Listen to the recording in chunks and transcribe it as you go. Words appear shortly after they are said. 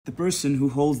The person who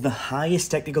holds the highest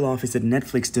technical office at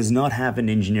Netflix does not have an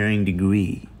engineering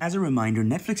degree. As a reminder,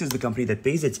 Netflix is the company that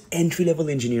pays its entry-level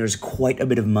engineers quite a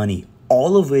bit of money,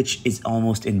 all of which is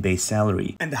almost in base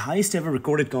salary. And the highest ever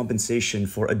recorded compensation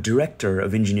for a director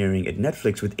of engineering at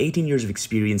Netflix with 18 years of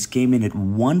experience came in at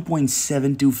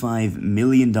 $1.725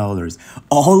 million,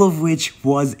 all of which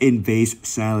was in base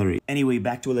salary. Anyway,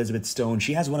 back to Elizabeth Stone.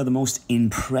 She has one of the most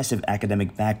impressive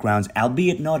academic backgrounds,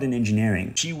 albeit not in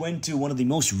engineering. She went to one of the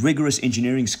most rigorous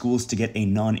engineering schools to get a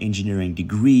non-engineering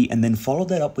degree and then followed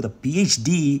that up with a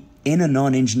PhD in a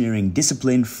non-engineering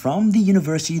discipline from the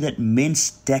university that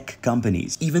mints tech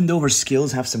companies. Even though her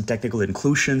skills have some technical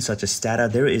inclusion such as Stata,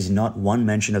 there is not one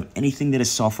mention of anything that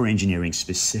is software engineering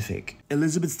specific.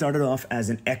 Elizabeth started off as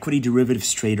an equity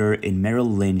derivatives trader in Merrill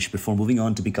Lynch before moving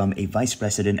on to become a vice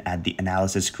president at the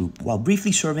Analysis Group, while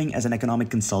briefly serving as an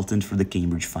economic consultant for the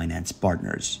Cambridge Finance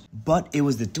Partners. But it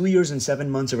was the 2 years and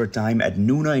 7 months of her time at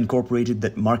Nuna Incorporated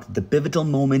that marked the pivotal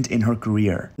moment in her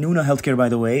career. Nuna Healthcare, by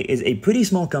the way, is a pretty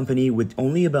small company with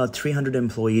only about 300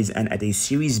 employees and at a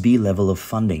Series B level of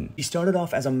funding. She started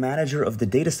off as a manager of the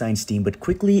data science team, but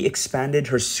quickly expanded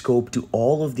her scope to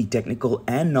all of the technical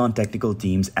and non-technical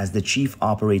teams as the Chief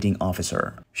Operating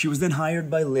Officer. She was then hired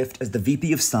by Lyft as the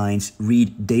VP of Science,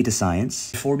 read Data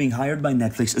Science, before being hired by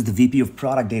Netflix as the VP of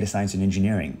Product Data Science and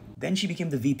Engineering. Then she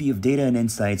became the VP of Data and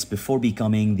Insights before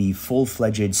becoming the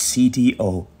full-fledged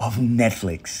CTO of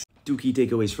Netflix. Two key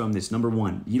takeaways from this. Number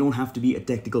one, you don't have to be a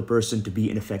technical person to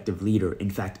be an effective leader. In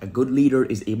fact, a good leader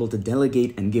is able to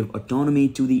delegate and give autonomy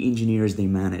to the engineers they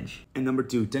manage. And number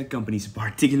two, tech companies,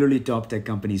 particularly top tech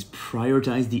companies,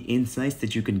 prioritize the insights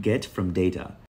that you can get from data.